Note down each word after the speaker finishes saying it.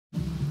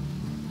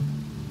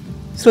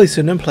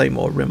SillyPseudonym, play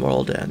more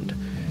Rimworld, and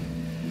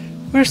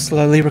we're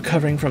slowly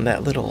recovering from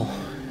that little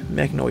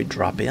Magnoid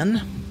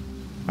drop-in.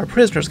 Our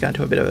prisoners got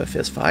into a bit of a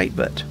fist fight,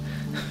 but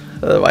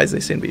otherwise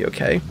they seem to be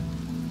okay.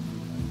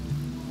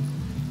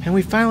 And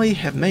we finally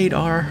have made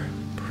our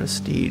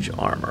prestige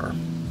armor.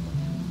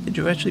 Did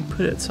you actually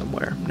put it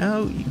somewhere?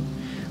 No.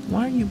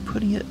 Why are you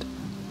putting it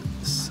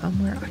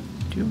somewhere?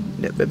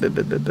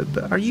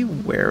 Are you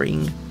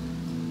wearing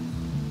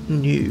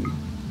new?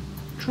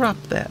 Drop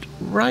that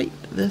right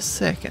this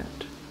second.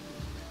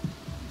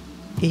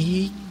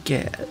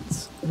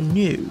 Egads.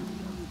 New.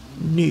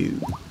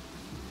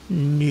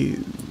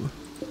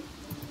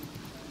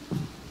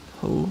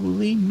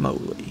 Holy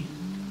moly.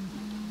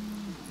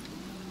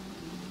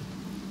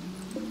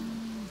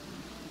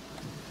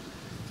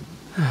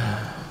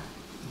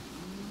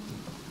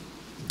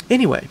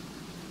 Anyway,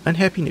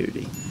 unhappy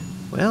nudity.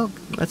 Well,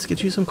 let's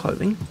get you some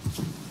clothing.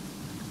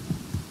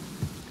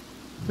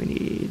 We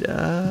need,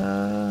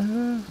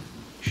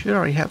 should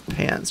already have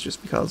pants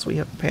just because we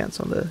have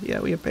pants on the, yeah,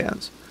 we have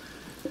pants.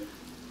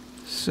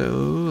 So,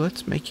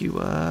 let's make you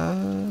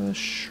a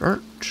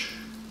shirt.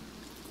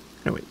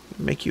 No, wait,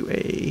 make you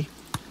a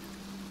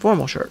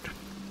formal shirt.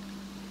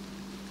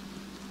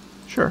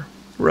 Sure,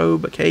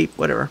 robe, a cape,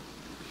 whatever.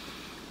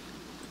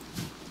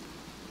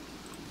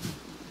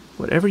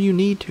 Whatever you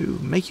need to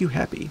make you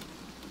happy.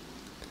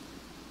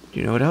 Do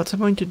you know what else I'm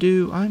going to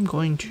do? I'm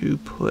going to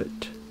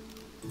put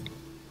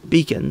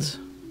beacons.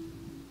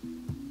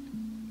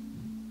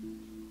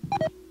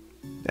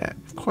 That,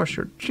 of course,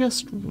 you're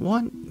just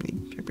one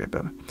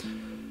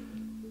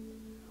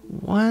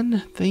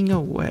thing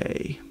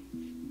away.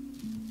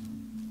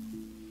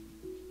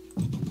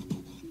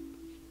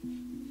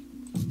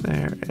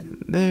 There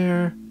and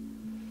there.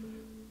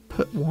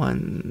 Put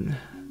one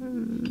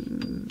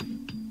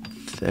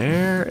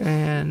there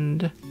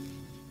and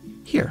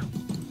here.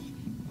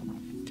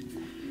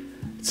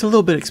 It's a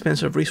little bit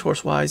expensive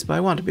resource-wise, but I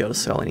want to be able to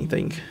sell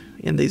anything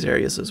in these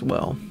areas as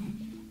well.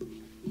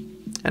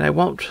 And I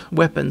want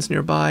weapons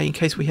nearby in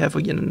case we have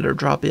again another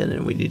drop-in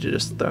and we need to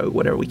just throw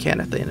whatever we can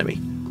at the enemy.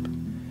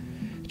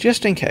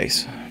 Just in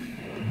case.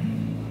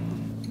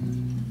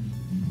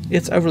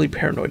 It's overly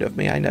paranoid of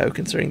me, I know,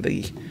 considering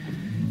the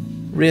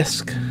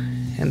risk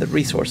and the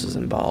resources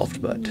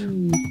involved, but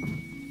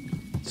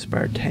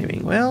inspired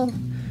taming. Well,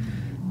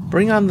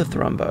 bring on the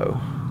Thrumbo.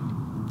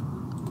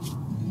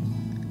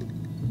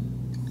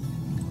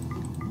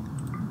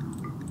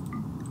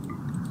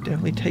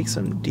 Definitely take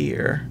some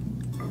deer.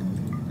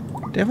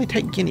 Definitely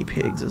take guinea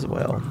pigs as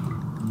well.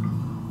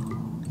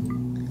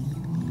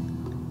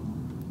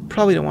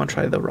 Probably don't want to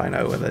try the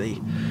rhino or the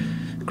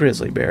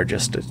grizzly bear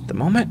just at the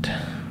moment.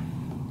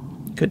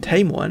 Could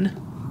tame one.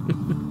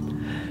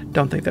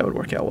 Don't think that would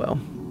work out well.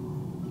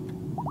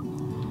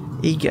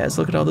 Egads,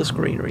 look at all this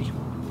greenery.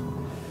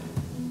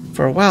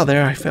 For a while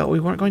there, I felt we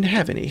weren't going to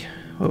have any.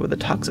 What with the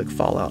toxic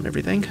fallout and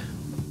everything.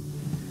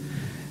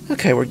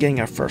 Okay, we're getting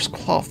our first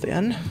cloth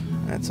in.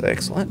 That's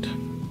excellent.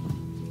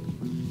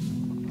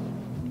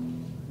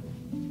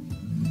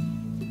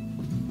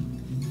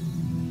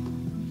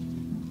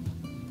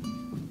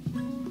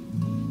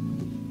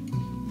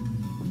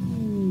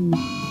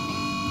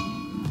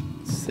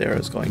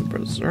 Sarah's going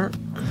berserk.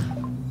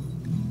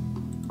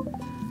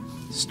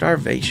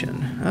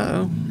 Starvation.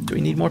 Uh-oh. Do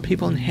we need more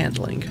people in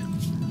handling?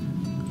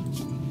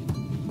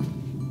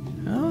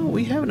 Oh,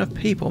 we have enough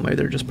people. Maybe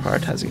they're just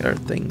prioritizing other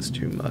things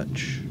too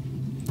much.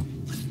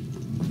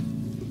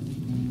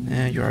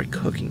 Eh, you're already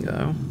cooking,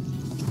 though.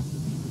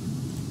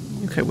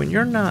 Okay, when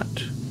you're not...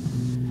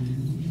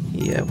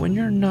 Yeah, when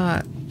you're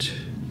not...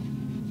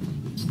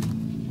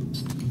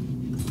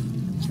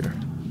 You're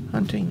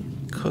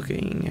hunting,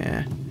 cooking,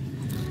 eh.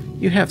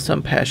 You have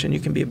some passion, you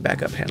can be a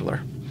backup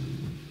handler.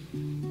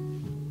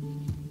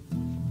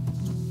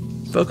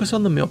 Focus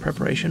on the meal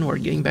preparation. We're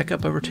getting back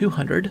up over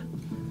 200.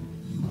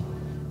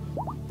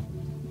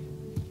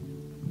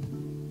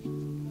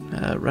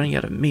 Running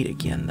out of meat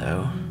again,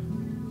 though.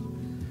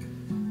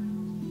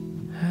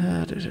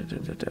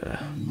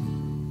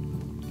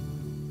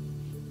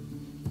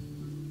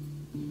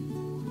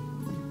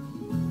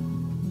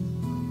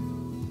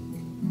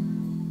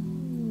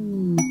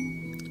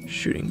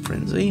 Shooting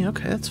frenzy.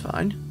 Okay, that's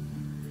fine.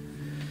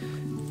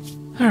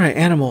 Alright,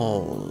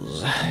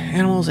 animals.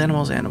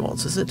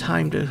 Animals. Is it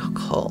time to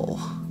cull?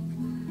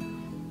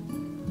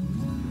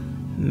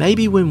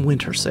 Maybe when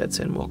winter sets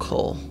in we'll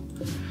cull.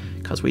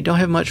 Because we don't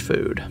have much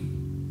food.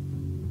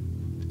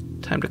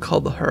 Time to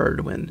cull the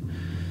herd. When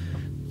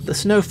the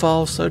snow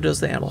falls, so does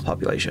the animal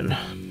population.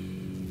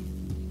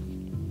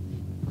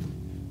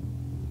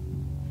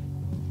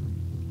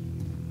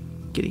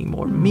 Getting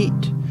more meat.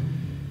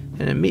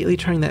 And immediately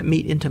turning that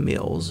meat into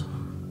meals.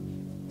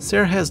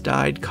 Sarah has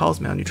died, cause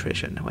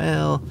malnutrition.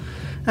 Well,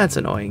 that's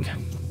annoying.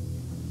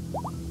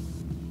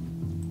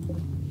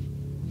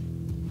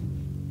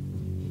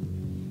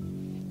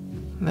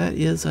 That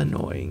is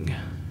annoying.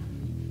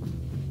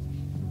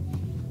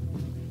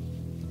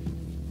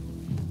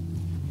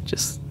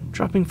 Just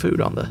dropping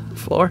food on the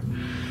floor.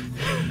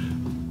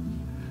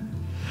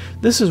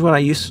 This is when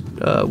I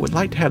would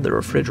like to have the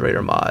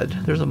refrigerator mod.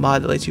 There's a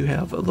mod that lets you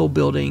have a little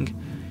building.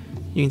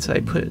 You can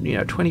say put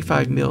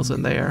 25 meals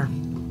in there.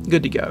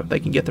 Good to go. They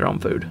can get their own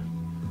food.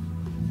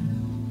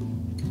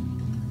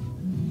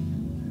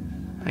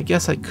 I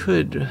guess I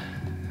could.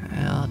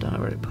 Well, I don't know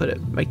where to put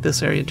it. Make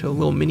this area into a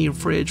little mini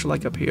fridge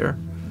like up here.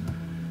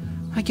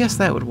 I guess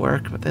that would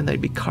work, but then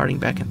they'd be carting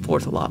back and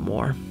forth a lot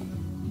more.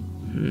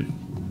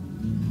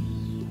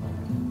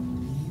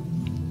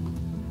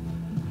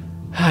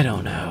 I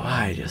don't know.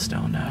 I just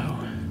don't know.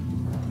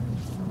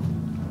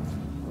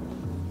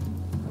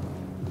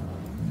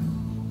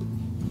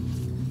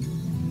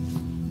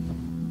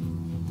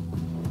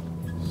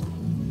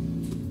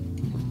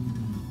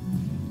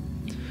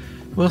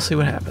 We'll see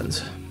what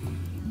happens.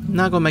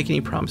 Not gonna make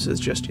any promises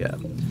just yet.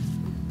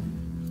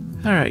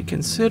 Alright,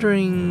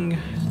 considering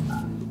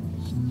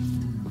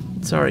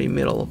it's already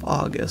middle of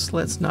August,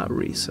 let's not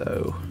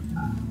resow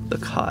the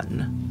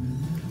cotton.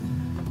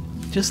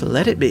 Just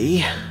let it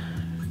be.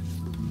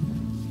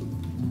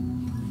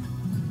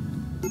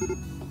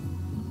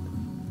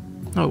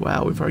 Oh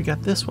wow, we've already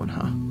got this one,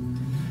 huh?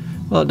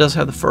 Well, it does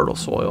have the fertile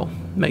soil.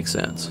 Makes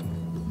sense.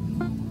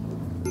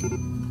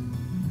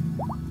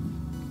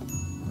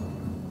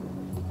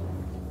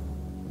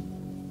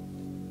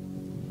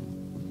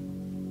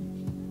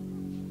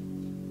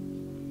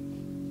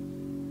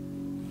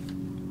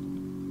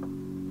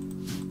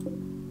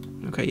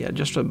 Okay, yeah,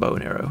 just a bow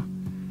and arrow.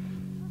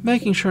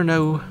 Making sure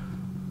no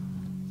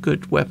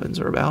good weapons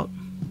are about.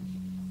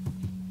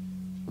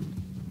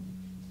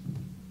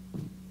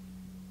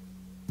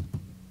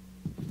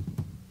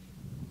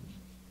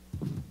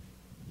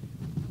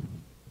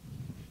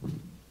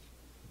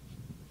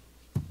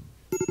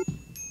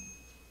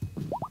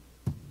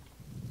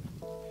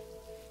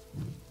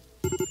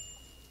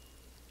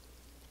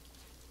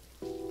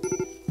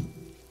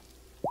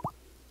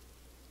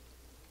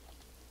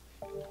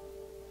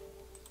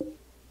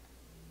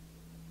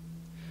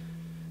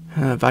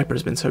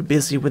 Viper's been so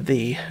busy with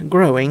the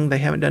growing, they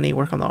haven't done any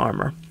work on the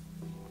armor.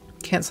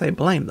 Can't say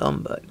blame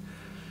them, but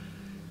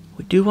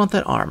we do want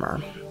that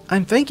armor.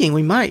 I'm thinking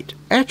we might,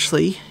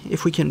 actually,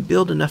 if we can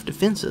build enough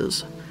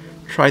defenses,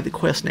 try the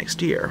quest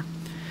next year.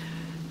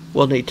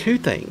 We'll need two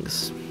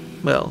things.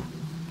 Well,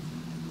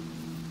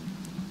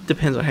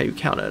 depends on how you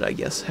count it, I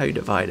guess, how you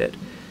divide it.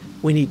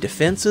 We need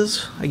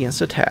defenses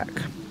against attack.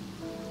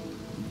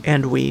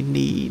 And we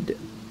need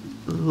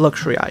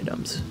luxury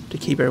items to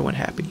keep everyone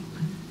happy.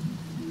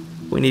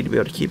 We need to be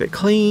able to keep it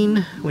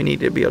clean. We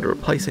need to be able to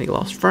replace any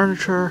lost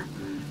furniture.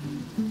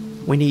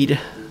 We need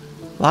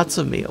lots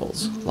of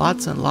meals.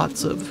 Lots and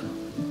lots of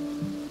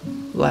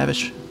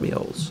lavish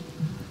meals.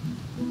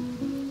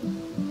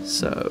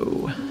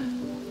 So,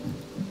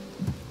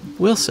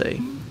 we'll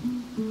see.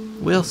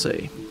 We'll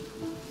see.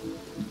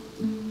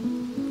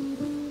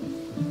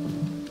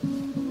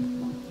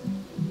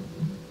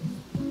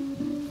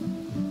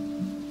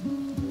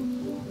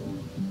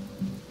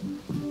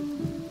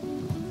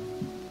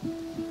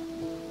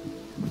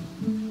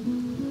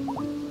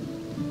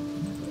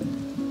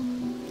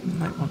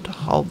 Might want to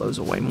haul those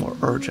away more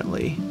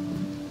urgently.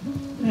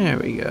 There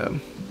we go.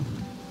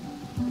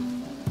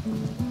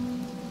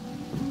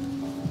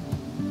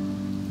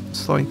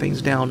 Slowing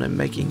things down and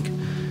making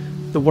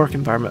the work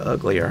environment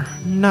uglier.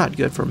 Not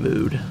good for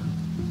mood.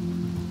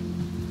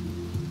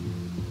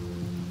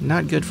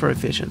 Not good for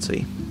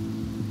efficiency.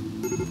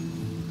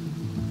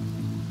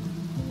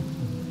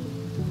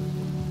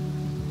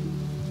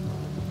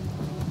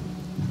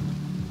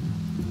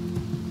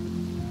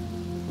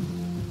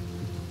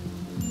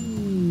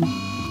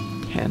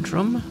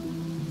 Tantrum.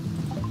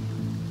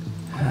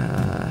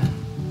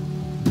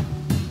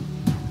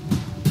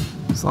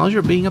 As long as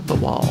you're beating up the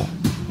wall.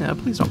 Now,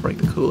 please don't break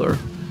the cooler.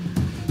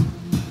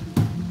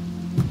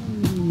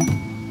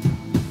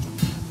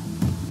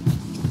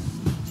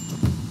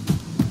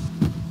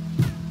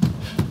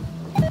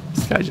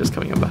 This guy's just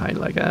coming in behind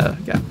like, gotta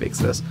fix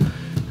this.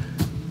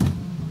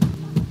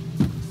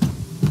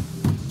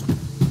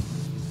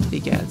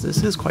 Egads,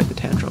 this is quite the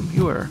tantrum.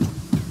 You are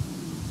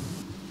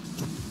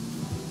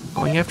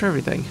going after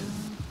everything.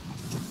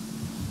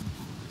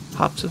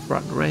 Hops have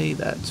brought Ray,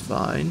 that's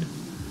fine.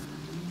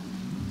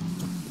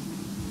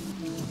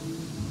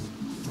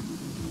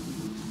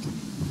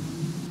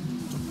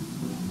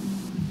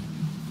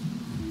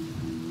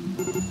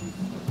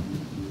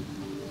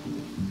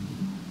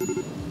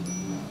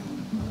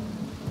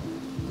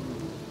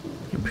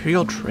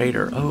 Imperial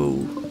Trader.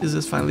 Oh, is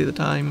this finally the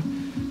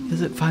time?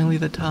 Is it finally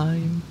the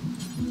time?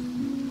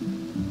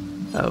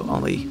 Oh,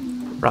 only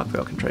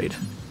Rockville can trade.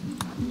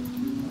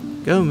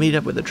 Go meet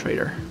up with the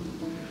trader.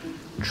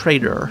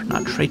 Trader,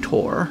 not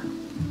traitor.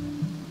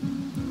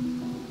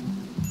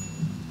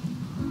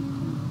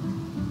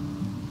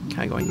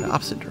 Kind of going the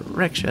opposite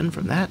direction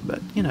from that,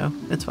 but, you know,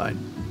 it's fine.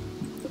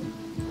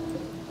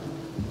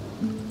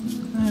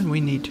 And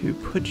we need to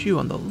put you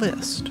on the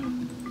list.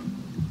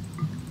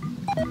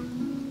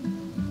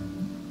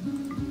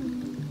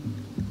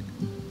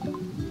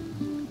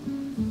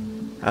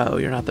 Oh,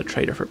 you're not the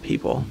trader for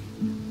people.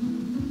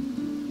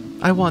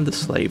 I want the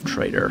slave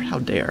trader. How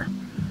dare.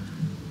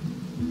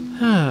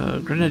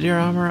 Grenadier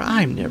armor.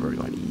 I'm never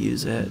going to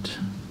use it.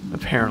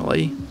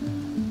 Apparently.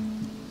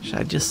 Should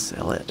I just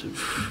sell it?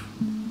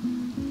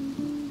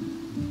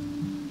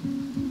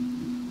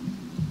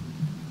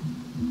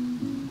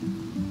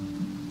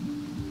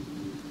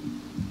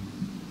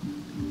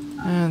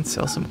 And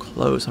sell some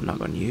clothes I'm not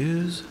going to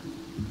use.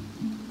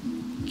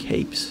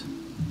 Capes.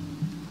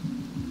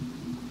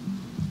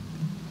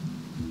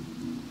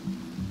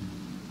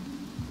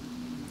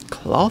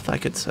 Cloth I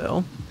could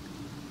sell.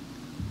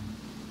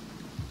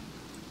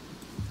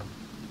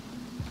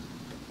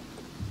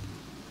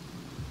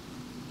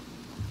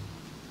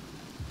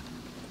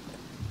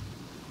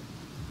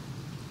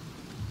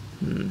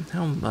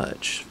 How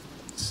much?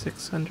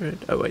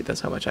 600? Oh wait,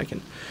 that's how much I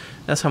can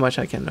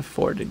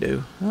afford to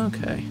do.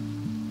 Okay.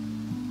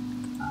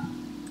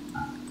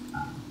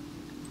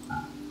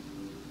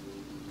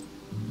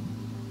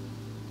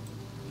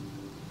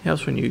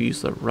 Helps when you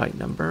use the right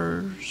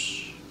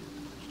numbers.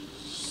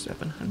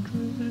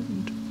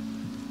 700.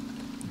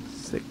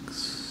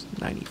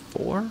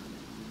 694.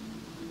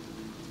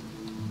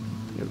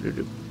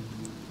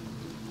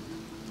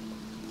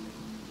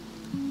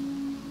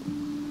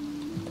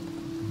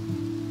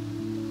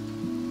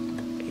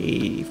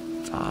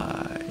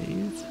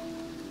 85.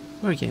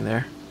 What are we getting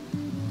there?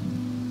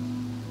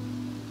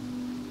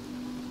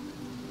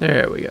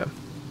 There we go.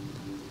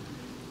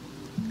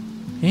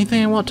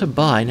 Anything I want to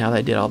buy now that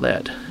I did all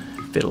that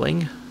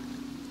fiddling?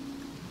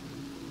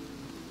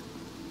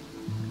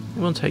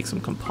 We'll take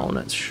some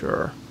components,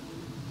 sure.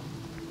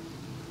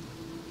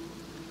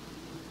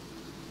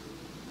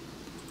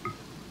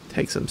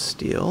 Take some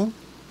steel.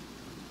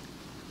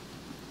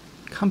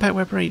 Combat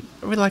weaponry,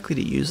 are we likely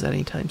to use that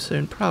anytime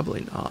soon?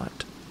 Probably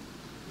not.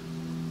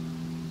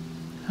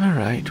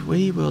 Alright,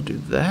 we will do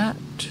that.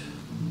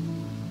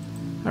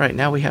 Alright,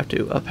 now we have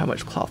to up how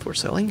much cloth we're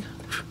selling.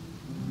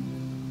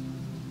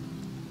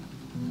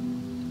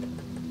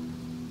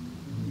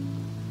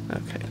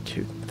 Okay,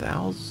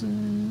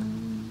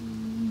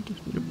 2,000...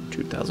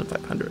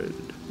 2,500...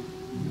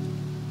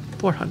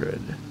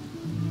 400...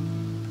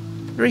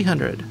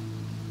 300...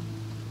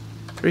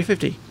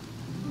 350...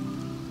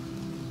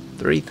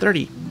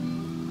 330...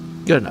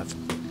 Good enough.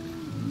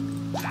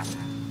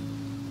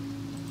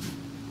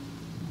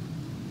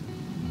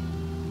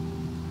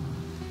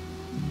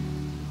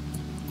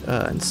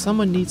 And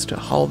someone needs to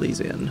haul these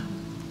in.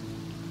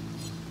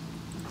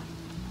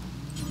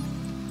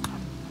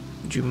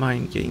 Would you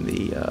mind getting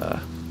the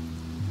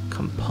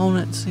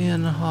components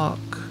in, Hawk?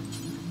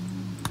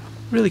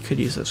 Really could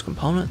use those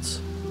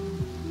components.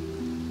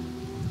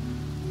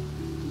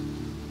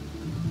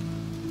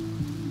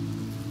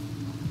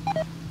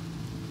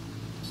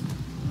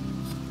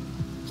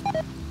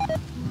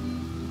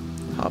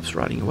 Hop's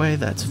riding away,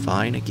 that's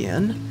fine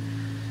again.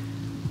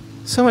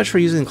 So much for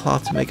using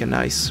cloth to make a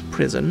nice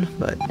prison,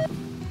 but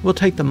we'll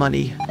take the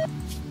money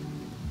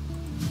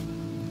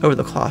over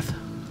the cloth.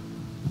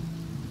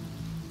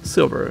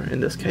 Silver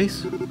in this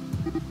case.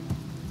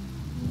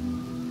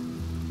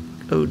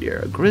 Oh dear,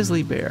 a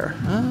grizzly bear.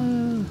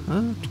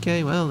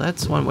 Okay, well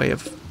that's one way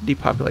of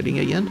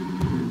depopulating again.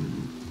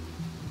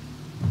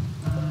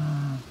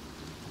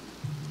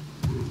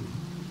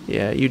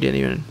 Yeah, you didn't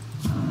even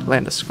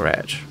land a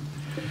scratch.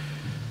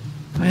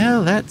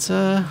 Well, that's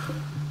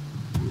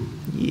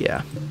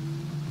yeah.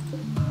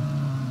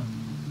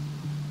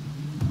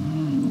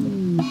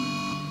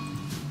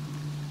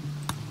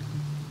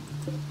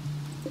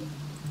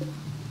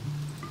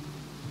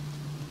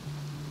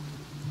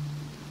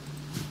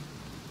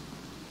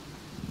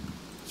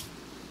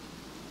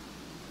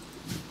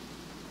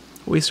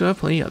 We still have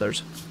plenty of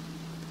others.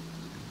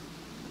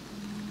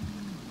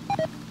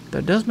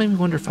 That does make me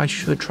wonder if I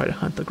should try to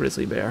hunt the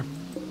grizzly bear.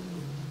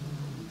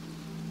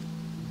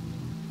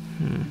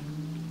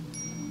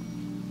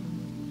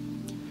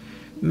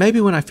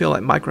 Maybe when I feel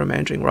like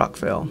micromanaging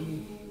Rockville,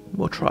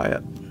 we'll try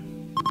it.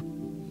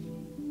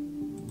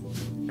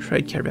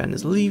 Trade caravan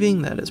is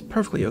leaving. That is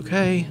perfectly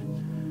okay.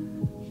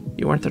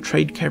 You weren't the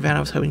trade caravan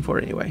I was hoping for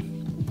anyway.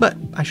 But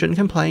I shouldn't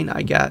complain.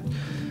 I got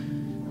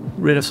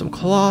rid of some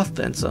cloth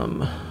and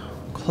some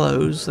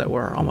clothes that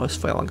were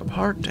almost falling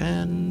apart,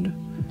 and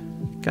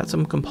got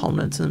some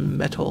components and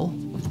metal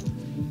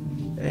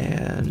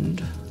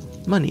and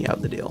money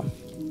out the deal.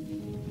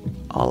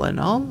 All in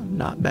all,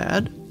 not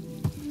bad.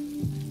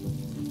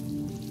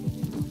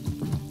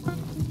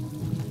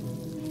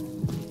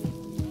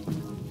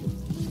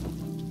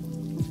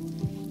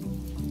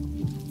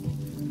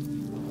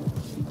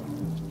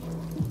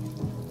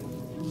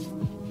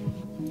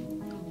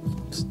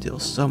 Still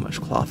so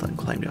much cloth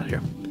unclaimed out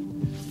here.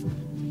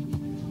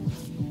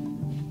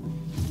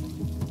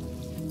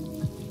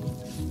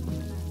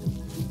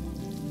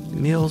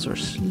 Mills are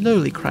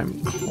slowly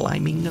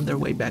climbing their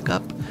way back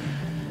up.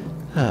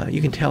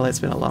 You can tell it's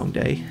been a long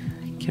day.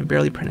 Can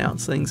barely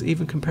pronounce things,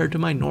 even compared to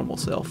my normal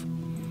self.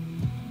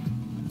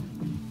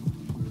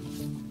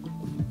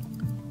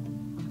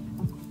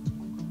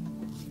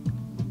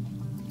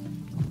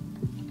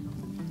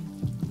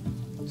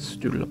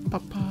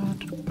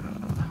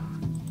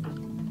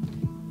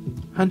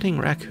 Hunting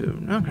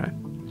raccoon. Okay.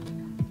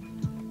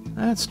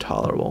 That's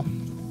tolerable.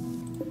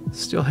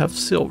 Still have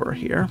silver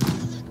here.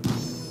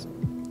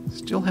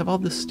 Still have all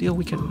this steel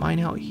we can mine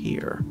out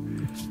here.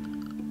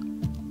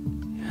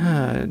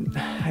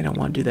 I don't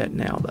want to do that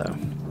now, though.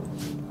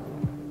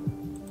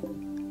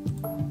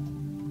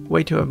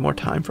 Wait to have more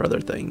time for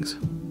other things.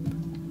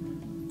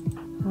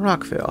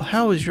 Rockville,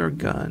 how is your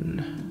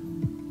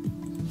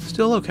gun?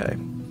 Still okay.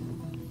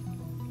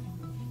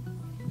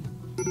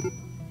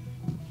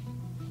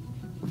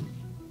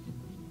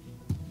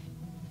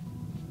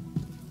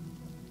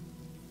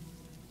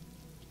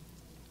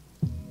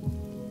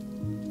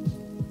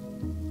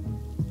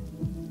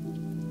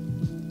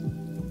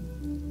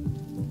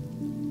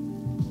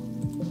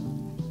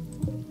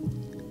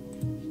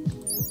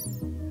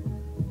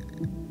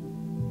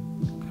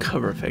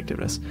 Cover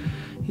effectiveness.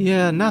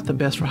 Yeah, not the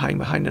best for hiding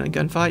behind in a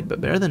gunfight,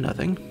 but better than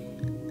nothing.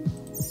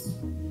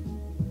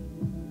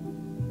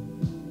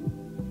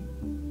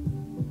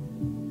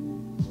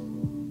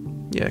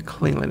 Yeah,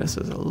 cleanliness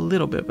is a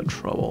little bit of a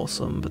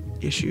troublesome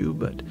issue,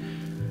 but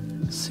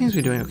seems to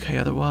be doing okay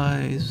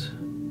otherwise.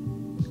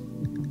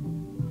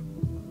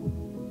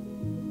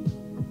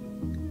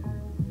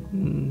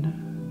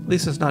 At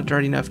least it's not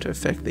dirty enough to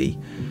affect the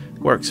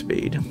work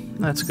speed.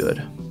 That's good.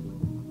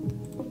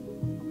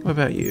 What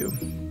about you?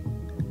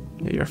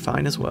 Yeah, you're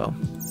fine as well.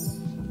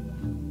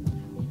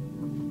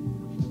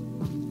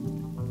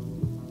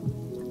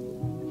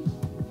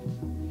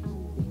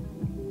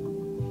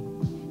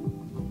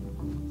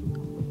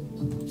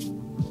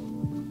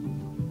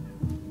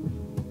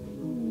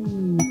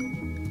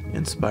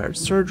 Inspired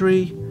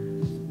surgery.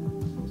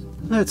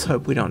 Let's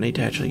hope we don't need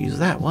to actually use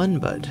that one,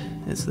 but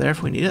it's there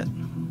if we need it.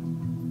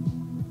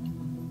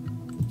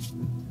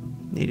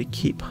 Need to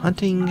keep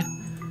hunting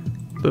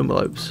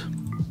boomalopes.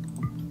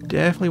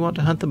 Definitely want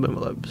to hunt the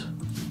boomalopes.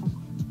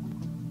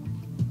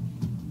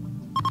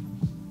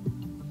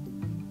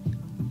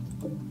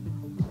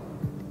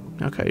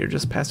 Okay, you're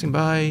just passing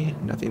by,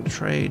 nothing to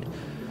trade.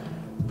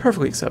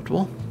 Perfectly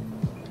acceptable.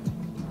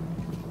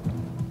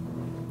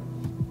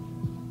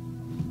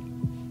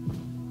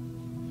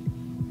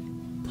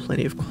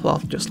 Plenty of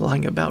cloth just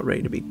lying about,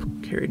 ready to be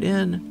carried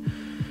in,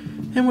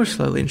 and we're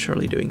slowly and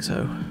surely doing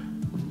so.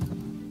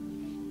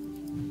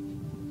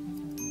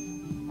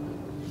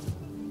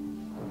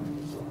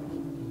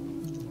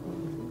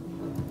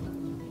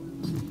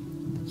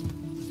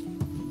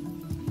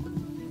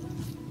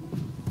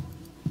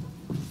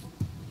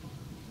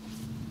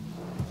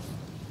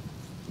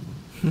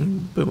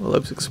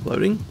 Boomalopes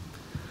exploding.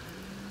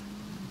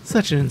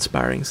 Such an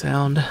inspiring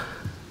sound.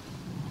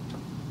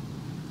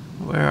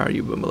 Where are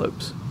you,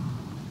 boomalopes?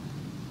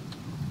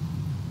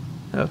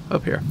 Oh,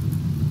 up here.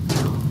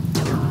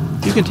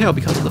 You can tell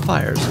because of the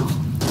fires.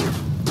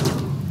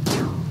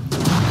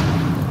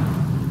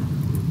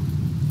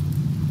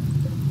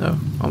 Oh,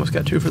 almost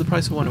got two for the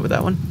price of one with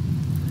that one.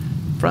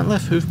 Front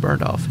left hoof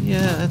burned off.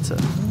 Yeah, that's a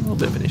little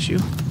bit of an issue.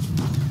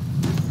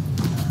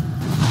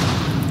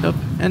 Oh,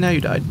 and now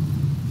you died.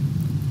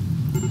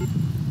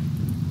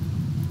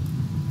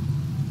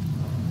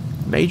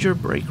 Major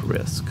brake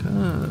risk.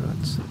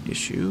 That's an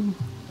issue.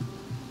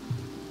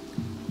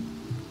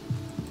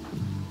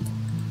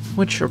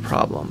 What's your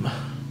problem?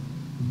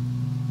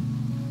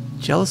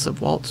 Jealous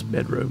of Walt's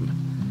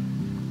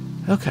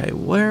bedroom. Okay,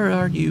 where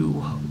are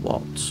you,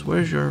 Waltz?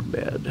 Where's your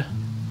bed?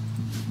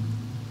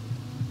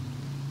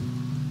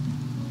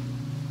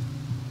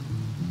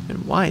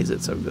 And why is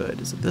it so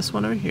good? Is it this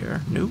one over here?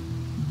 Nope.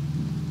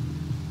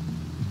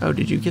 Oh,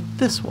 did you get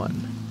this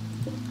one?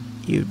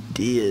 You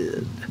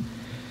did.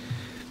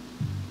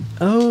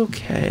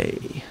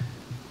 Okay.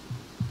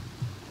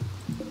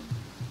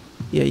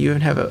 Yeah, you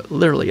even have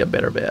literally a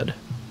better bed.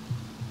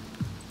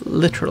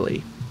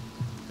 Literally.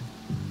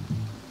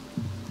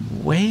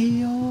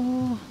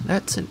 Well,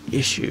 that's an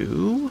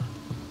issue.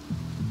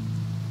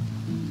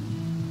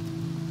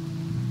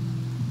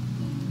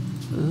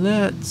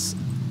 Let's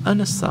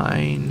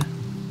unassign.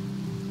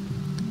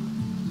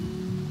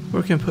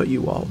 Where can I put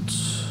you,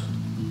 Waltz?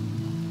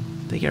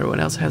 I think everyone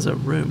else has a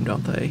room,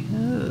 don't they?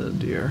 Oh,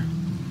 dear.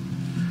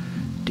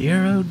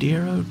 Dear, oh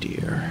dear, oh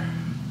dear.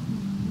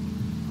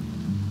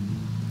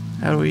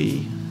 How do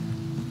we...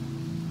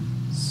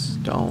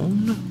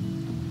 Stone?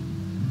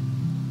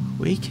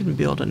 We can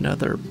build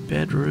another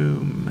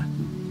bedroom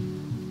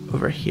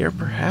over here,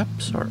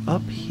 perhaps, or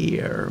up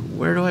here.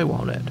 Where do I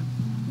want it?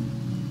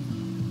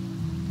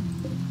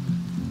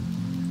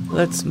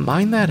 Let's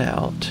mine that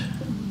out.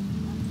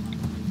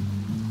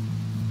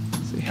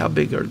 See, how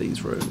big are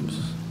these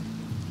rooms?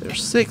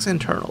 There's 6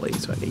 internally,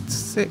 so I need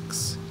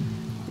 6.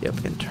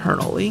 Yep,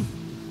 internally.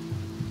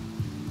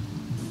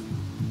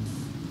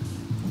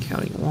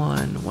 Counting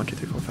 1, 2,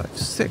 3, 4, 5,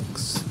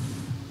 6.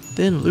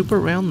 Then loop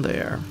around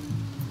there.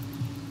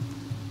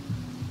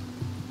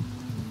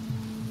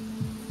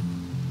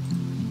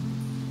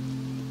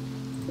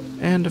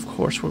 And of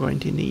course we're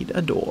going to need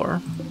a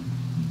door.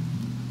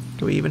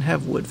 Do we even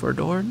have wood for a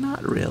door?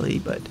 Not really,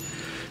 but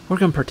we're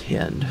going to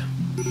pretend.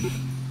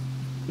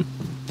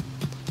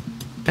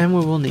 And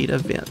we will need a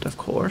vent, of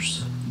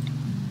course.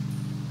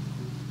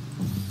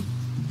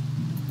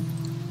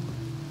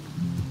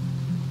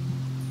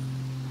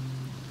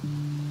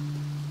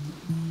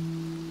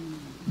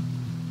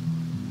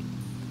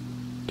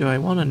 Do I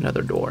want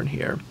another door in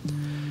here?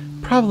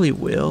 Probably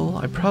will.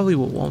 I probably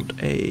will want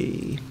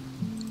a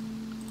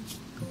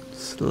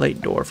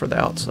slate door for the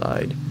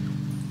outside,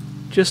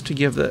 just to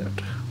give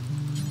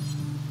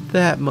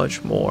that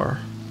much more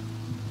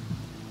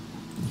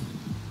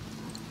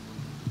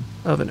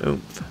of an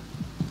oomph.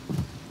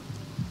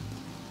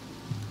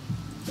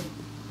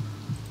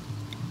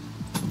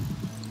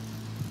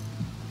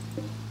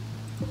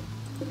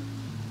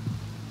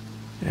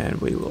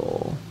 And we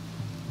will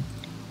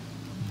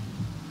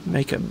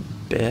make a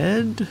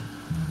bed,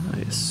 I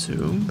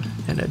assume,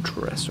 and a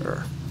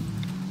dresser.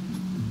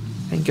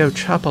 And go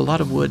chop a lot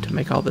of wood to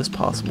make all this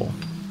possible.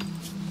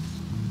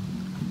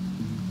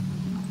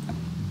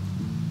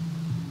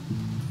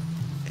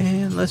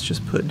 And let's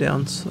just put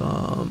down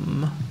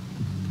some...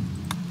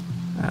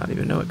 I don't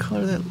even know what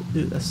color that...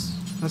 Ooh,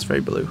 that's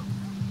very blue.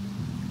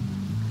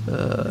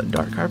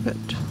 Dark carpet?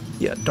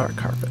 Yeah, dark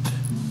carpet.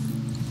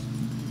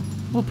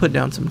 We'll put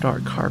down some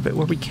dark carpet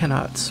where we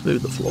cannot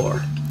smooth the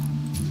floor.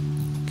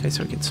 Okay,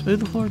 so we can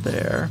smooth the floor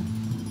there.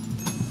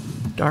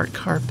 Dark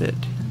carpet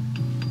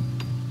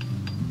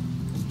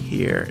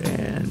here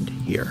and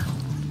here.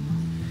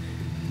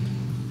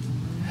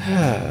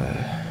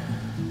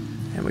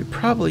 And we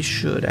probably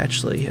should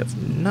actually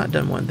have not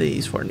done one of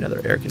these for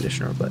another air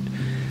conditioner, but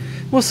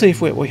we'll see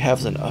if we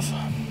have enough.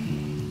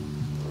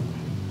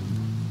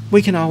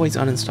 We can always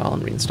uninstall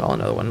and reinstall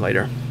another one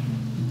later.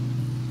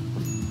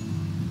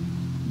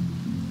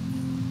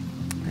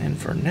 And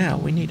for now,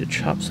 we need to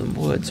chop some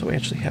wood so we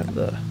actually have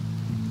the...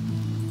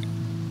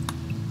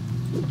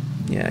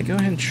 Yeah, go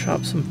ahead and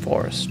chop some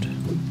forest.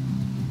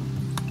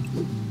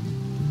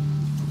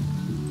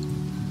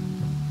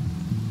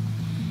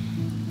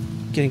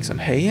 Getting some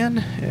hay in.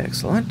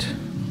 Excellent.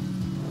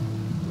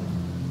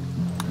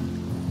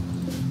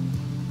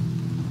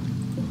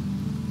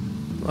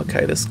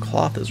 Okay, this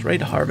cloth is ready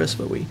to harvest,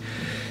 but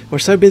we're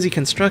so busy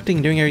constructing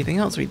and doing everything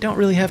else, we don't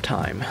really have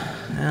time.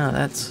 Now,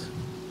 that's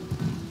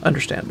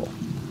understandable.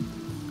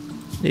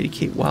 Need to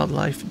keep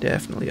wildlife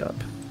definitely up.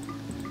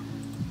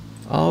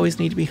 Always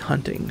need to be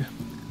hunting.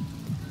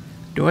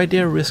 Do I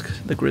dare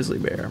risk the grizzly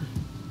bear?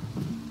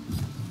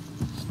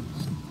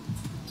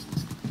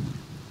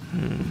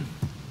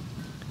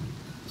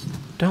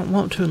 Don't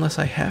want to unless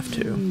I have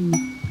to.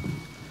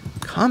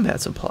 Combat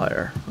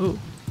supplier. Ooh.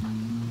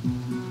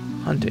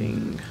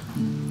 Hunting.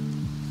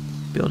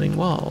 Building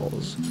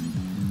walls.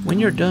 When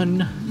you're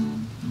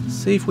done,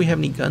 see if we have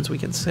any guns we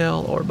can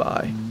sell or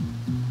buy.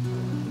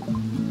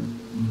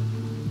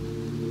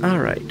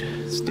 Alright.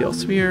 Steel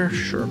spear.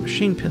 Sure.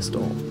 Machine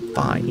pistol.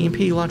 Fine. EMP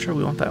launcher.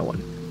 We want that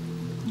one.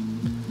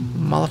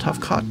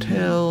 Molotov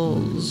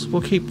cocktails.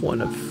 We'll keep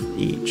one of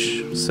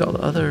each. Sell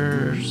the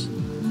others.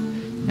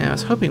 Yeah, I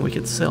was hoping we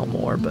could sell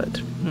more, but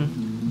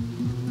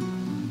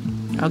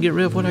I'll get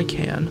rid of what I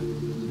can.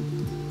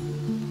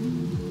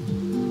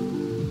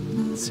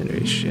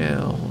 Incendiary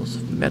shells,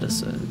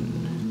 medicine.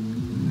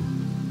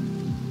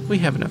 We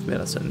have enough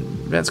medicine.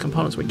 Advanced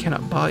components we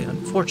cannot buy,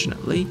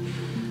 unfortunately.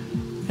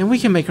 And we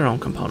can make our own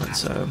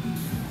components, so...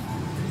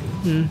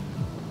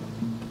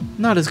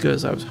 Not as good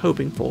as I was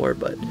hoping for,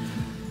 but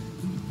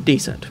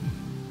decent.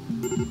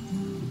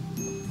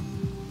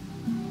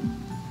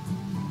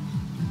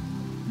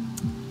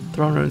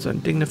 Throne room's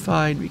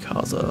undignified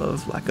because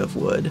of lack of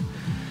wood.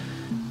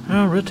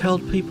 Rick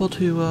told people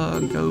to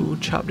go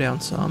chop down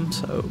some,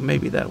 so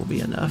maybe that will be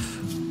enough.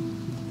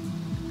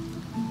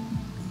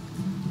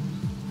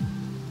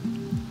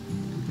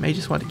 May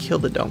just want to kill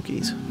the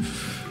donkeys.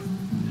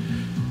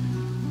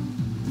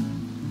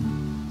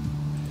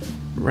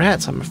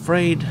 Rats, I'm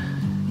afraid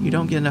you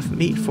don't get enough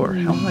meat for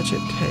how much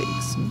it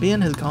takes.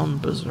 Ben has gone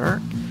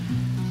berserk.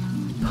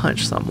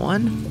 Punch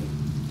someone.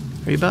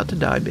 Are you about to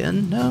die,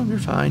 Ben? No, you're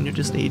fine. You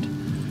just need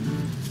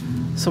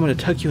someone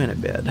to tuck you in a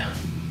bed.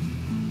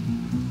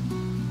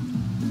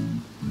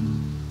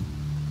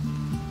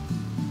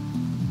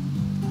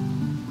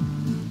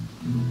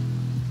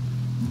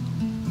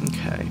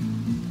 Okay.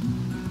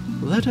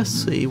 Let us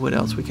see what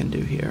else we can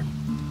do here.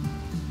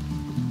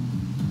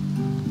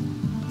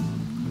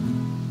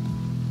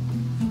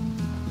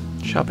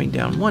 Chopping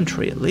down one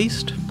tree at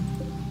least.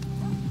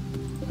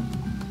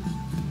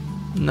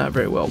 Not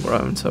very well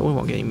grown, so we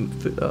won't get any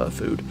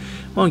food.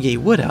 Won't get any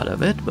wood out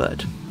of it,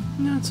 but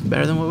it's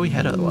better than what we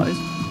had otherwise.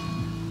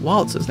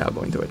 Waltz is now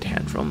going through a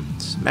tantrum.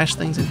 Smash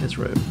things in his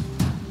room.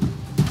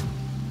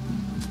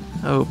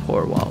 Oh,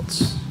 poor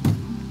Waltz.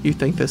 You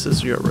think this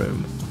is your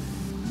room.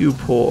 You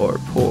poor,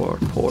 poor,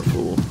 poor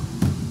fool.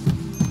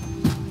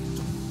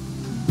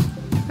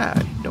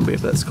 Ah, don't be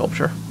for that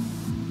sculpture.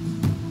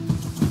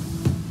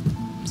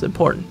 It's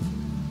important.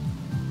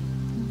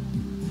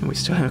 And we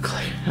still haven't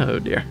cleared. Oh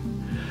dear.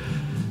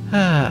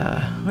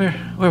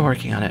 We're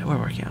working on it. We're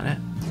working on it.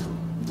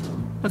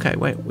 Okay,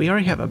 wait. We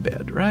already have a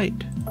bed, right?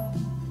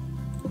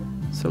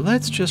 So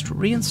let's just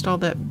reinstall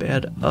that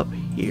bed up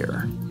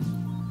here.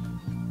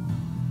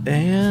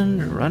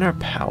 And run our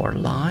power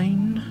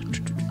line.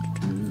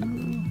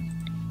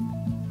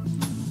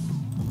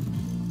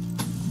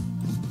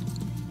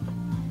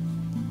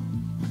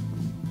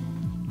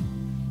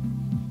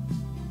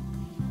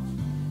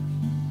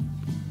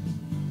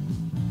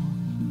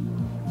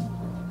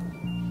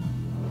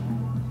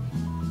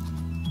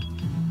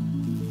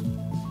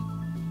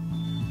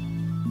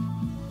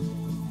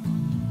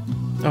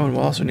 Oh, and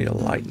we'll also need a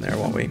light in there,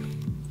 won't we?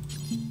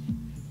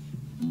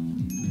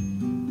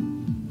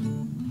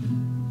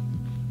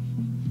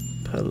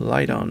 Put a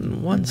light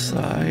on one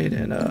side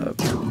and a...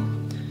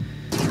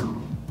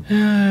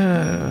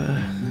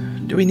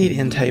 do we need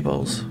end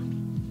tables?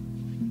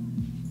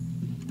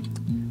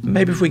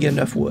 Maybe if we get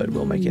enough wood,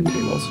 we'll make end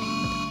tables.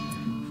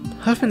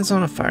 Huffman's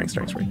on a firing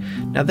strength spree.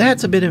 Now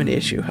that's a bit of an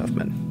issue,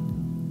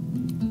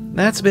 Huffman.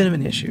 That's a bit of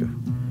an issue.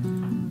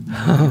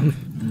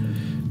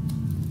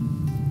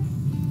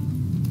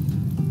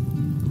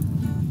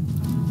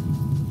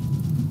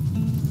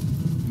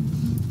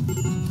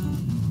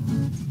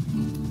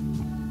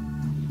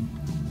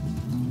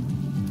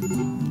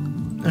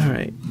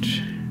 Alright.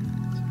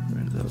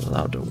 We're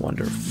allowed to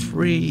wander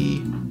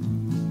free.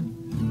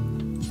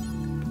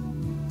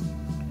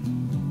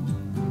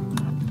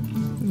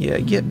 Yeah,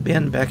 get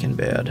Ben back in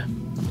bed.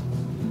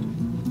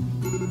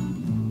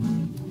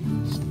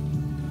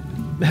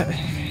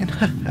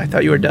 I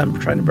thought you were done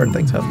trying to burn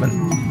things, Huffman.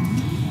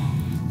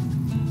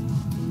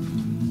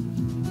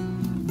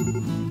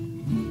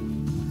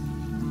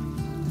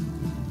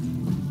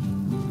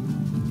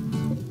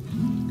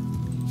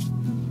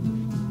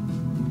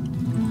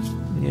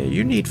 Yeah,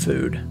 you need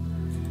food.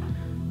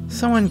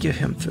 Someone give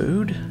him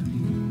food.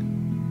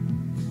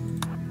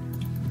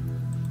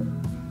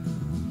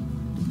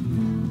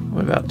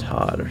 What about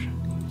Todd?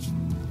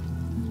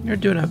 You're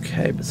doing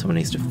okay, but someone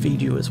needs to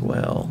feed you as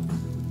well.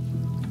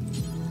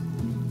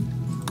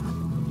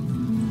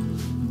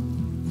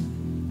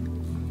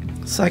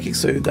 Psychic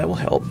Soothe, that will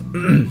help.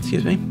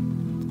 Excuse me.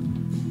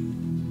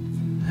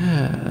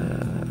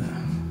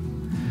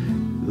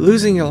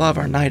 Losing a lot of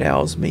our night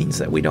owls means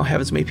that we don't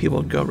have as many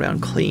people to go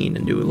around clean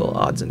and do little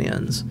odds and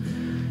ends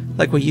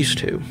like we used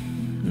to.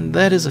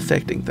 That is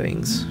affecting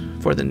things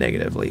for the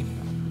negatively.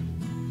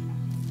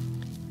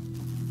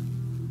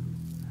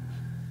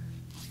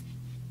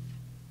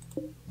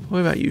 What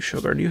about you,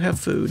 Sugar? Do you have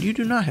food? You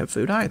do not have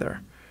food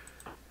either.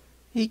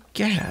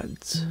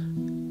 Egads.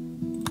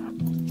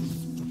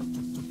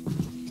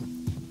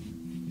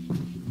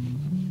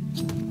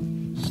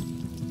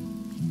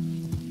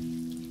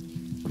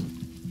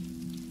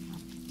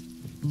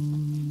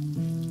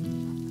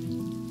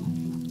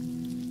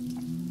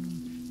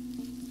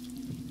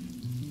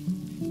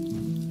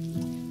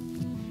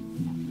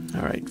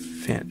 Alright,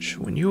 Finch,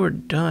 when you are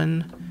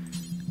done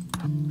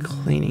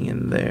cleaning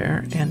in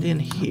there and in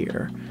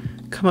here,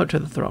 come up to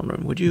the throne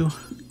room, would you?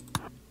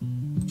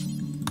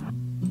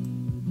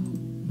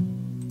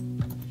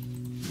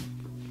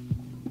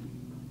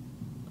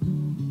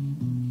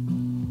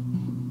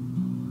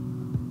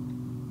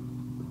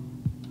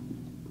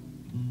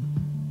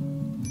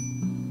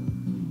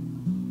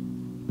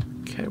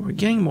 Okay, we're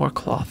getting more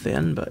cloth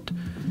in, but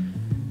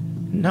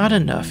not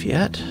enough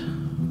yet.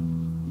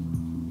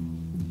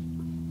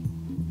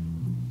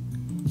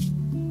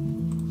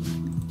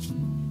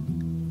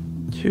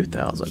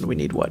 $2,000. We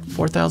need what?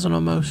 4,000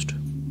 almost?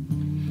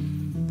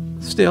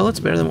 Still,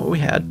 it's better than what we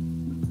had.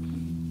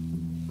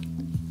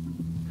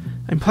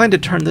 I'm planning to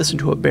turn this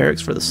into a barracks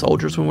for the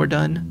soldiers when we're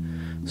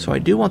done, so I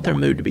do want their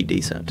mood to be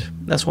decent.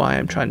 That's why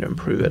I'm trying to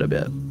improve it a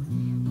bit.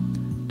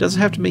 Doesn't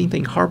have to be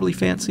anything horribly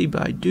fancy,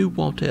 but I do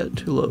want it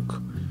to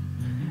look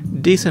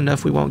decent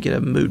enough we won't get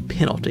a mood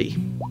penalty.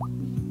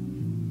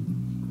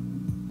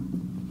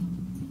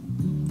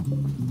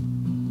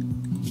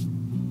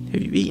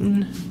 Have you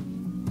eaten?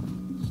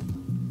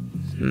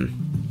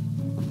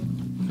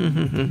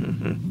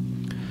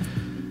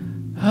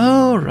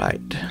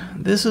 Alright,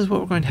 this is what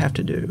we're going to have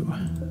to do.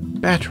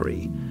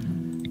 Battery.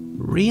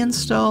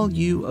 Reinstall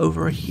you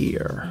over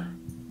here.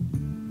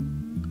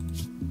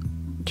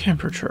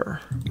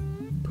 Temperature.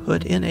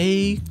 Put in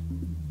a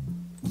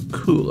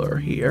cooler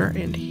here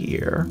and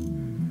here.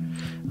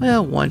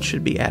 Well, one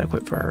should be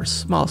adequate for our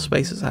small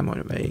spaces I'm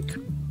going to make.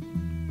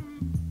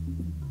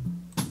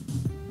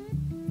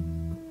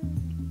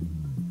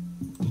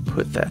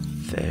 Put that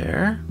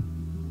there.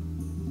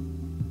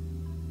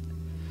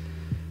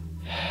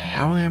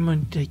 How am I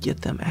going to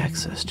get them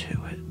access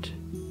to it?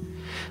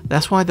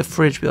 That's why the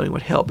fridge building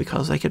would help,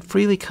 because they could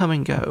freely come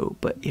and go.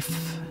 But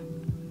if...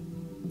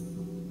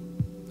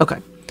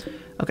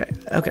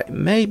 Okay,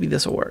 maybe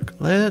this will work.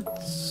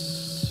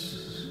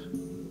 Let's...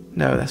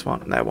 No, that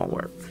won't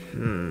work.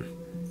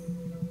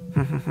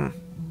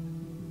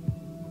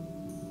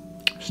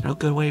 There's no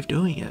good way of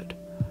doing it.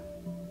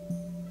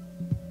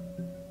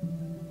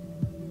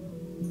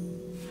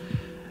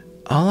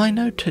 All I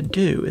know to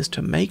do is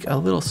to make a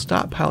little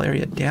stockpile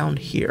area down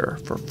here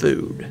for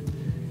food.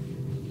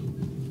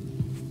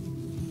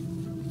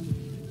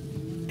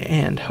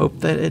 And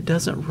hope that it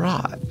doesn't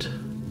rot.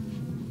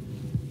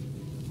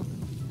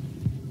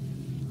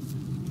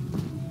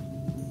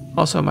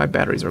 Also, my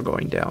batteries are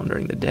going down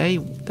during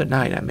the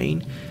night I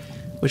mean,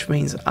 which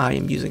means I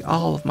am using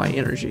all of my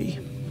energy.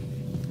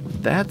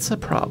 That's a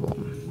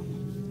problem.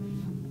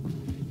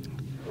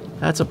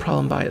 That's a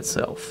problem by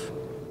itself.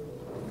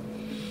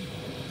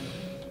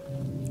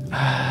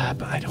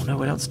 But I don't know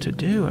what else to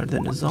do other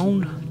than to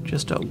zone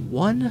just a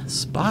one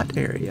spot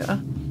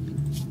area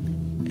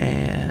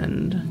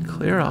and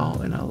clear all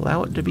and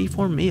allow it to be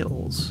for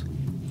meals.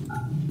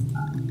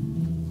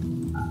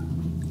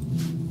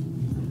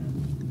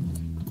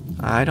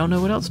 I don't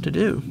know what else to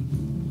do.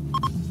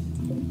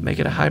 Make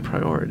it a high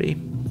priority.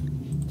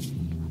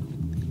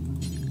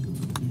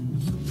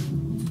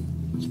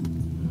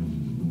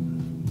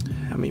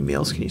 How many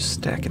meals can you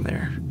stack in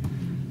there?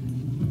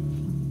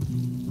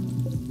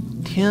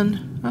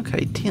 10?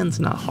 Okay,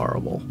 10's not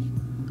horrible.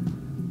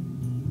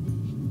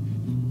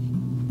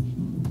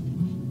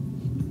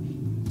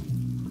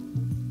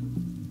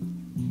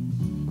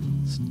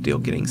 Still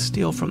getting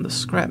steel from the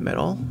scrap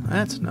metal.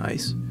 That's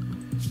nice.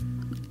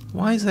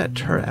 Why is that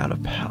turret out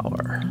of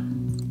power?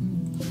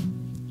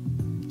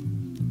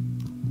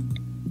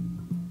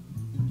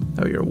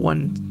 Oh, you're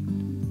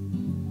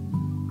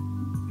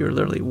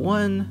literally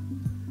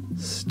one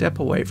step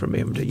away from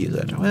being able to use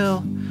it.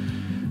 Well,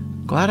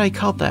 glad I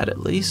caught that at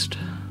least.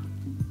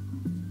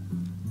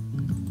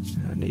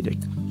 I need to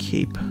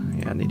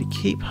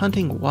keep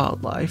hunting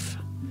wildlife.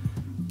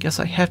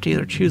 Guess I have to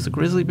either choose the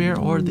grizzly bear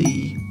or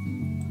the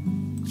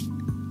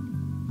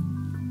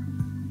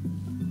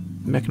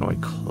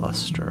mechanoid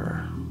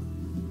cluster.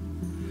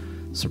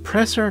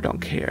 Suppressor,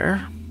 don't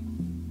care.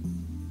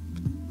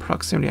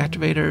 Proximity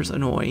activators,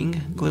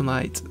 annoying. Gloom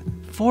lights,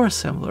 4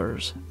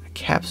 assemblers, a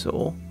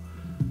capsule.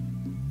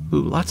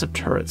 Ooh, lots of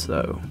turrets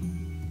though.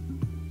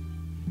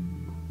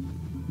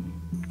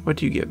 What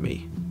do you give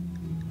me?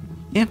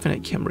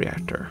 Infinite chem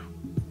reactor.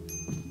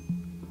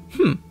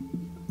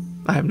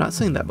 I have not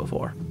seen that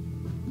before.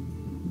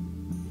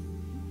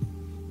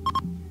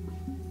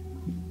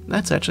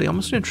 That's actually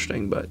almost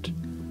interesting, but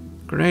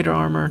Grenadier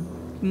armor,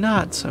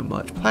 not so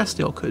much.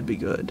 Plasteel could be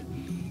good.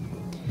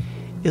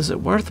 Is it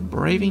worth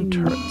braving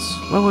turrets?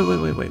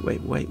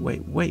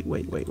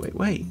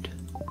 Wait.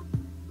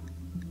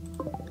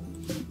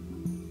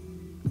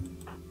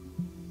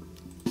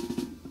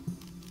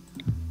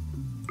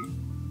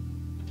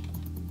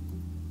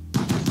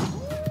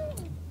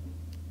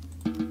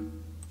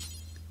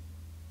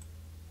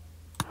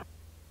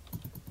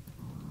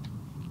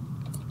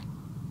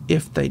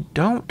 If they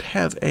don't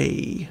have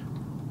a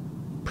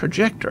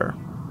projector,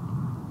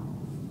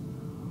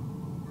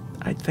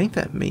 I think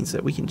that means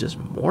that we can just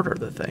mortar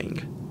the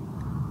thing.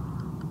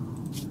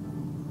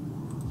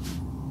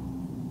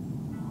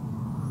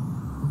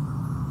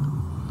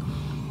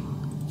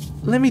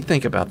 Let me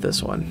think about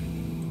this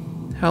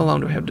one. How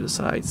long do I have to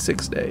decide?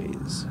 6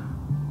 days.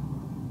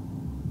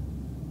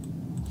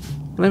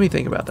 Let me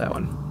think about that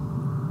one.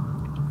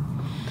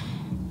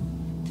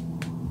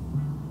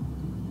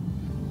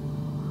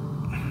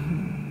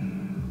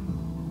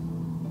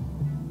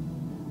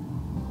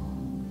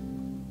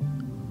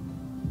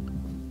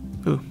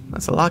 Ooh,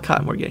 that's a lot of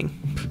cotton we're getting.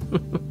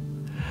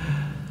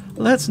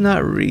 Let's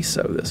not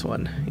resew this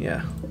one.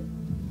 Yeah.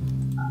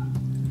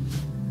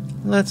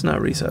 Let's not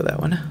resew that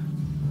one.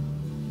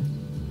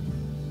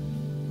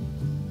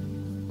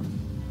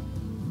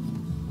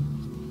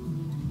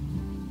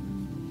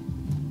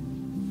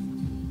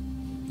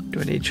 Do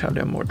I need to chop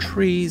down more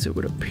trees? It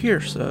would appear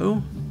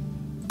so.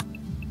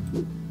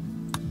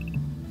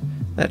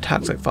 That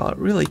toxic fallout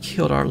really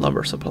killed our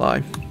lumber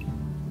supply.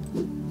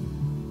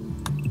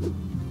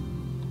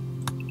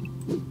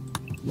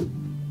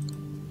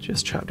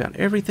 Just chop down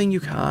everything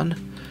you can,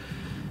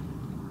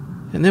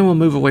 and then we'll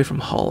move away from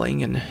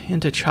hauling and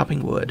into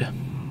chopping wood.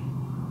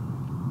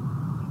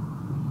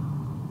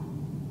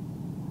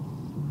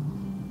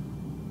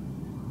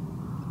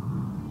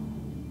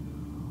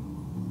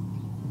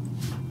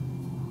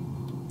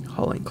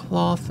 Hauling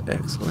cloth,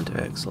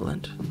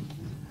 excellent.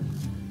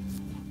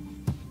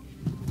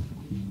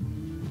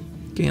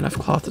 Getting enough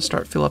cloth to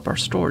start fill up our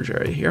storage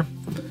area here.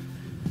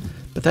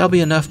 But that'll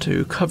be enough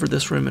to cover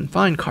this room in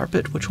fine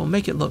carpet, which will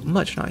make it look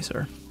much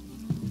nicer.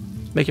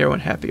 Make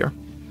everyone happier.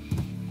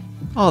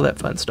 All that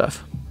fun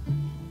stuff.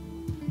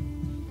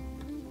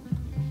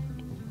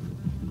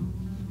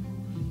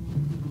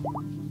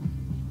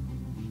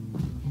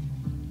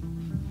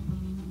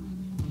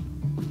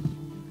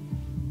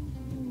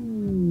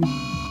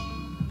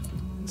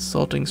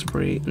 Insulting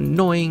spree.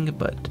 Annoying,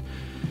 but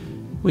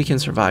we can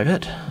survive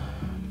it.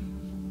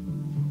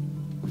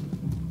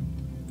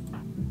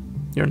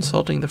 You're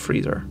insulting the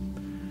freezer.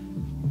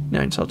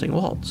 Now insulting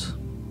Waltz.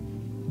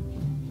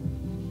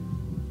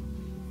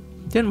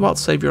 Didn't Waltz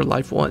save your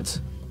life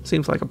once?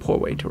 Seems like a poor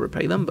way to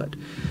repay them, but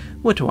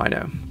what do I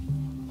know?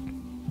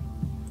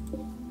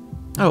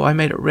 Oh, I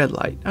made it red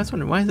light. I was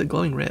wondering, why is it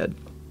glowing red?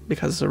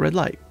 Because it's a red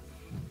light.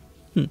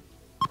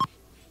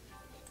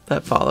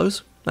 That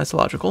follows. That's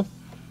logical.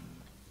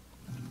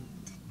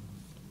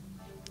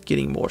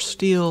 Getting more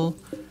steel.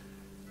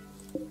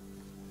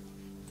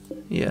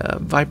 Yeah,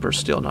 Viper's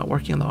still not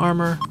working on the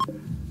armor.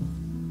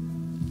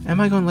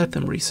 Am I going to let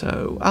them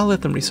resow? I'll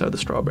let them resow the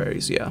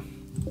strawberries, yeah.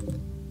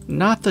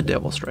 Not the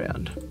devil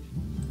strand.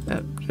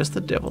 Just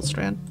the devil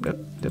strand. Yep.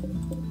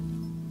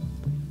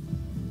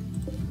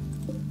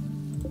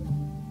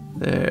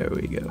 There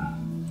we go.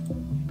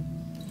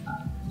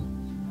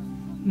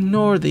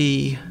 Nor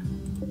the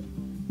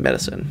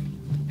medicine.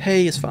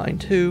 Hay is fine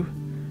too.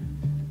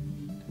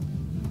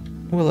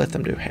 We'll let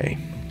them do hay.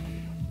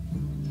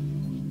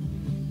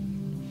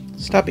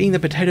 Stop eating the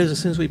potatoes as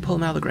soon as we pull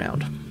them out of the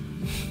ground.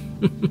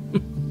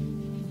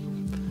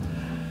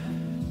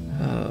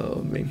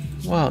 Oh, me.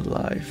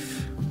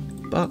 Wildlife.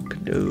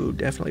 Buck? No,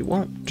 definitely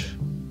won't.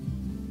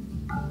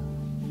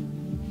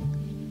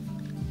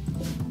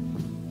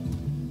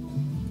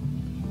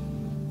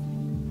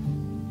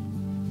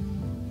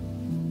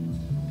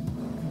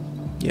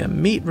 Yeah,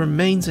 meat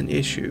remains an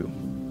issue.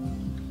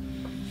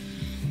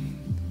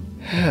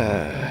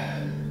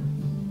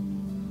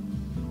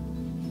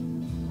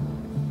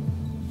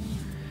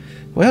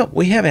 Well,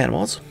 we have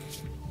animals.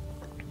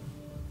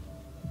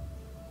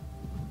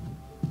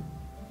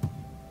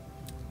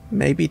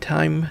 Maybe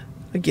time,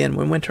 again,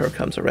 when winter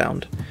comes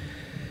around,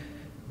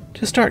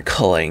 to start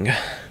culling.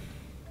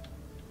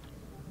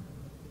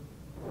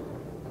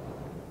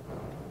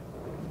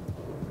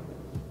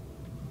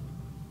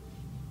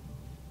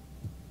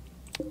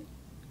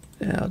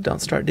 Now, don't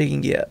start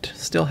digging yet.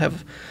 Still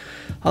have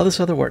all this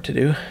other work to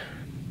do.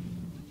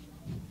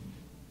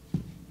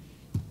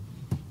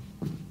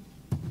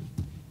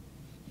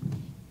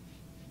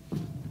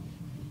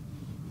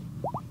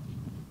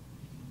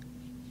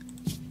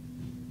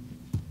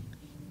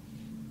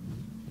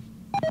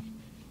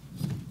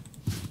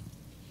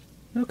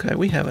 Okay,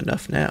 we have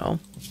enough now.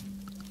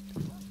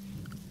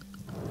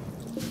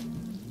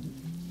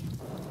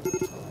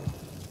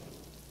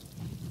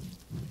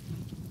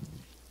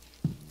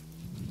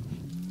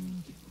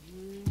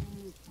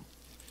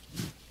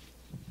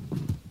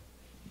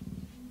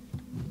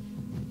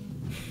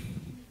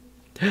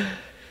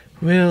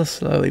 We'll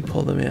slowly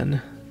pull them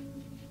in.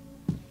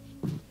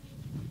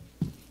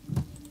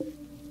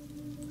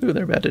 Ooh,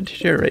 they're about to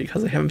deteriorate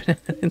because they haven't been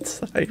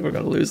inside. We're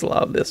going to lose a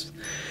lot of this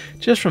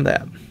just from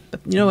that.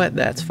 But you know what?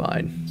 That's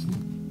fine.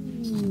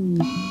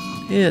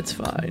 It's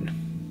fine.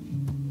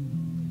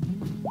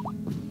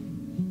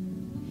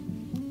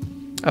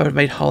 I would have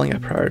made hauling a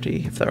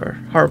priority if they were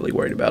horribly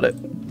worried about it.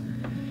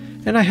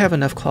 And I have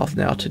enough cloth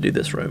now to do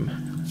this room,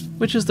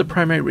 which is the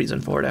primary reason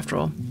for it after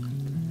all.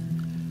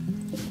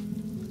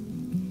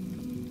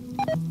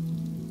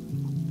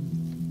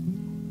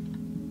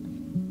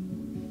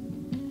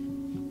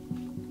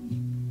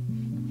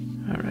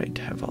 Alright,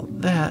 have all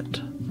that.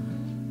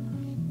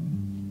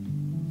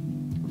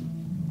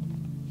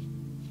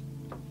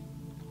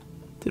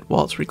 Did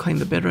Waltz reclaim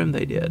the bedroom?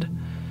 They did.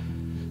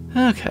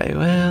 Okay,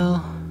 well...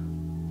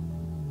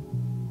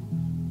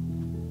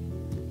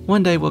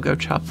 one day we'll go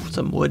chop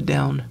some wood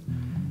down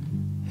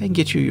and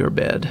get you your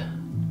bed.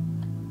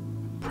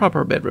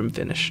 Proper bedroom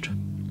finished.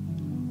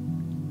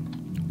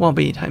 Won't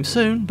be anytime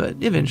soon, but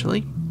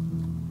eventually.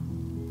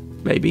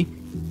 Maybe.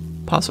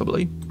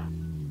 Possibly.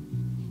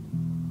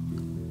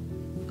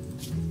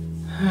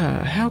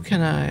 How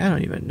can I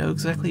don't even know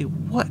exactly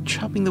what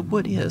chopping the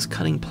wood is.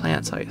 Cutting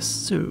plants, I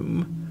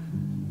assume.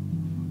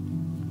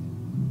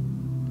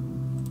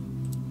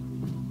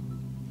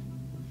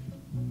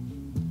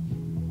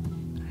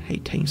 I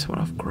hate taking someone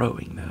off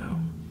growing, though.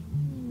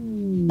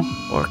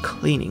 Or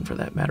cleaning, for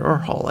that matter, or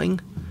hauling.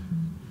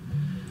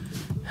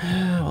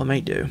 Well, it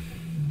may do.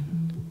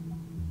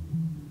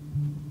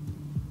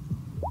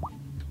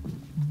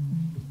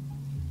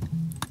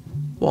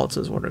 Waltz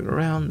is wandering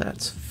around,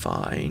 that's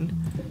fine.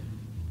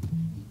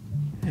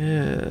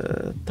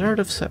 3rd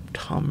of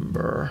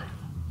September.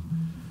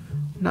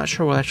 Not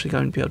sure we're actually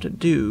going to be able to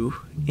do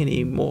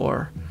any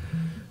more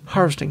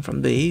harvesting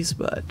from these,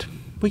 but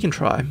we can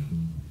try.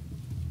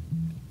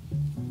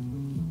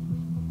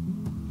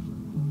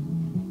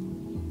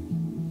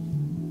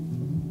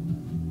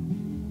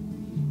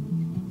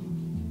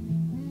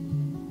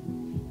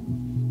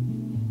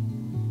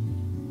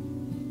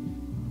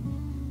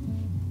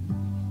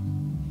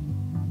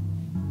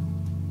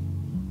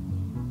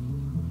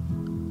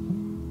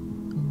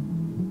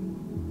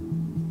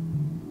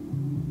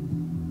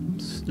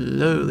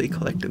 Slowly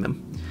collecting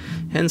them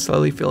and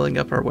slowly filling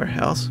up our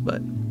warehouse,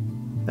 but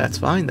that's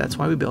fine. That's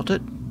why we built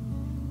it.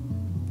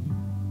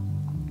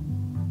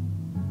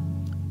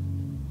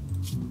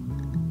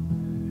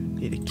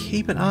 Need to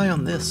keep an eye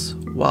on this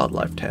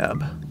wildlife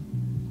tab.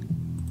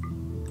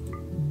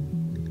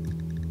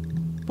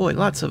 Boy,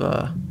 lots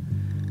of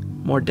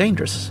more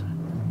dangerous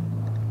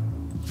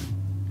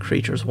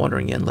creatures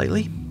wandering in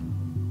lately.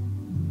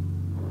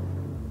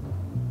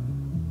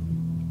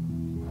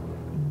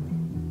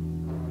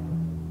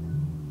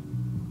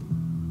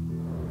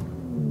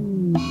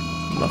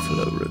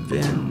 Buffalo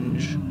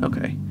Revenge.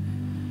 Okay.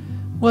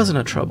 Wasn't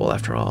a trouble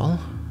after all.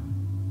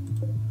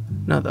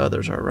 None of the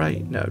others are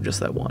right. No, just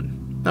that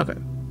one. Okay.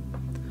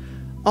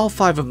 All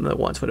 5 of them at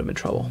once would have been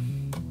trouble.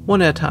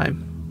 One at a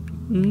time.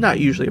 Not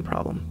usually a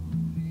problem.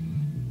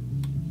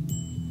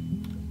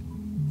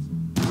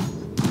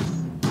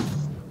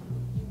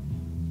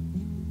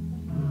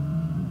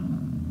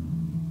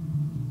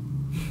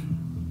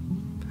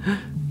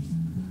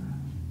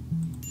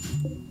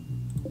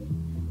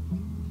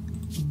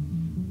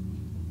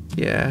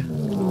 Yeah.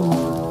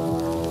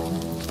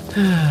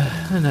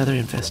 Another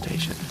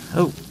infestation.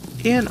 Oh,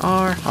 in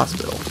our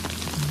hospital.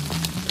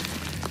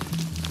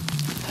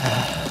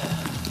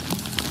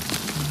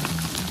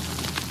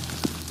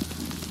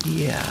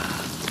 Yeah.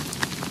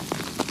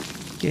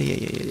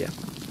 Yeah.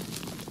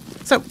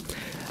 So,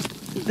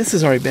 this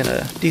has already been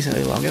a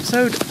decently long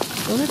episode.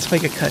 Let's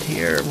make a cut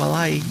here while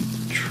I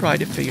try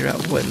to figure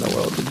out what in the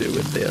world to do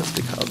with this,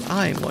 because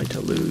I am going to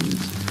lose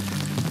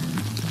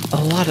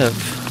a lot of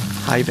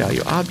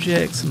high-value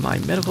objects, my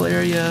medical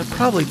area,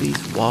 probably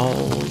these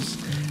walls.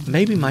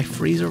 Maybe my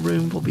freezer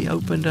room will be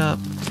opened up.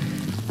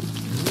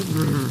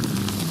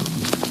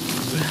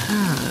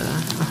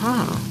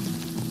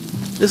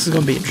 This is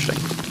going to be interesting.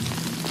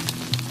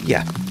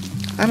 Yeah,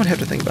 I'm going to have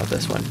to think about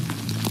this one.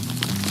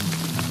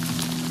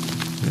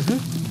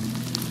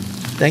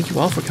 Thank you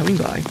all for coming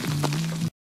by.